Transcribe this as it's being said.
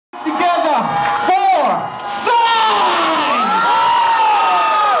Together for sign!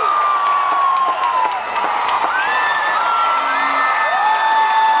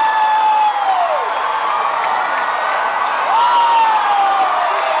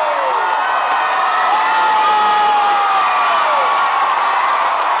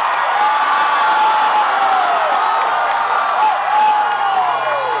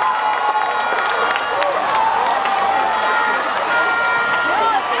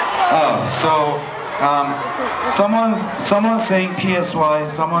 Someone saying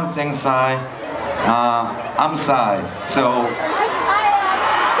PSY, someone saying Psy. I'm Psy. So,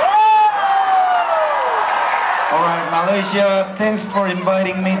 alright, Malaysia, thanks for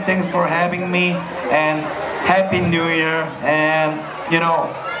inviting me, thanks for having me, and Happy New Year. And you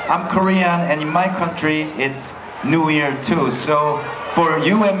know, I'm Korean, and in my country, it's New Year too. So, for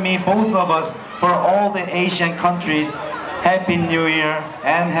you and me, both of us, for all the Asian countries, Happy New Year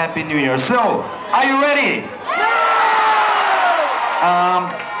and Happy New Year. So, are you ready?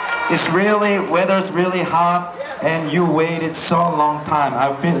 Weather's really hot, and you waited so long time.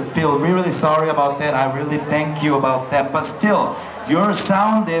 I feel really sorry about that. I really thank you about that. But still, your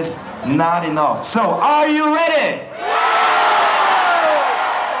sound is not enough. So, are you ready?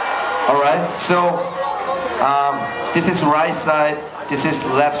 Alright, so, this is right side, this is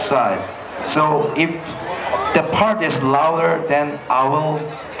left side. So, if the part is louder, then I will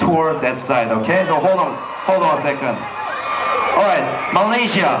tour that side, okay? So hold on a second. Alright,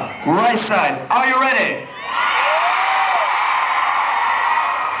 Malaysia, right side, are you ready?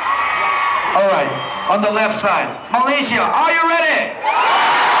 Alright, on the left side, Malaysia, are you ready?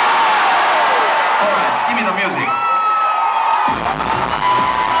 Alright, give me the music.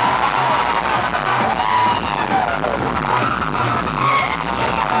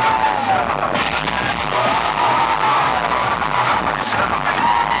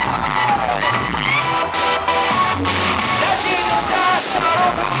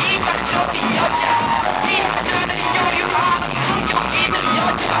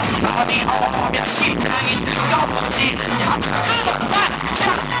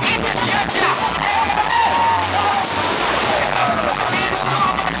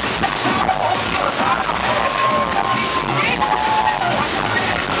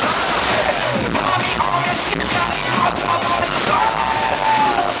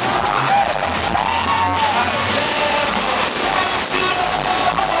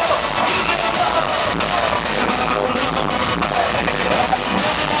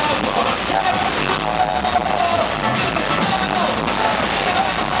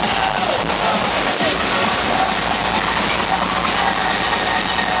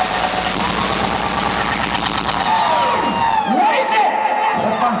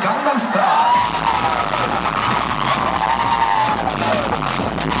 Oppa Gangnam Style.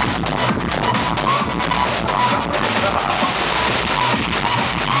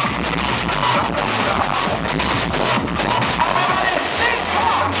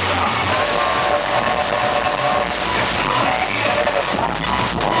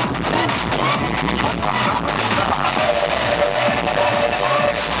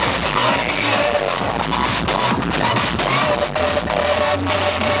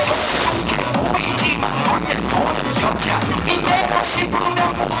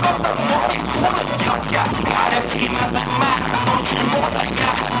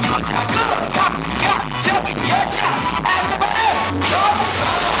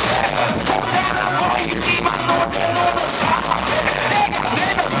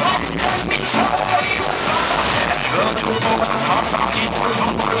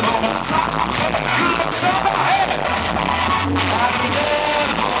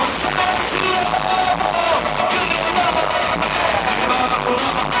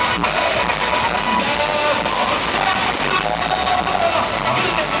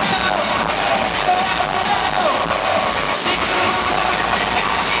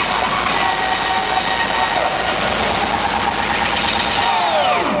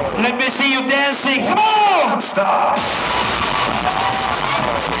 Let me see you dancing. Come on! Stop.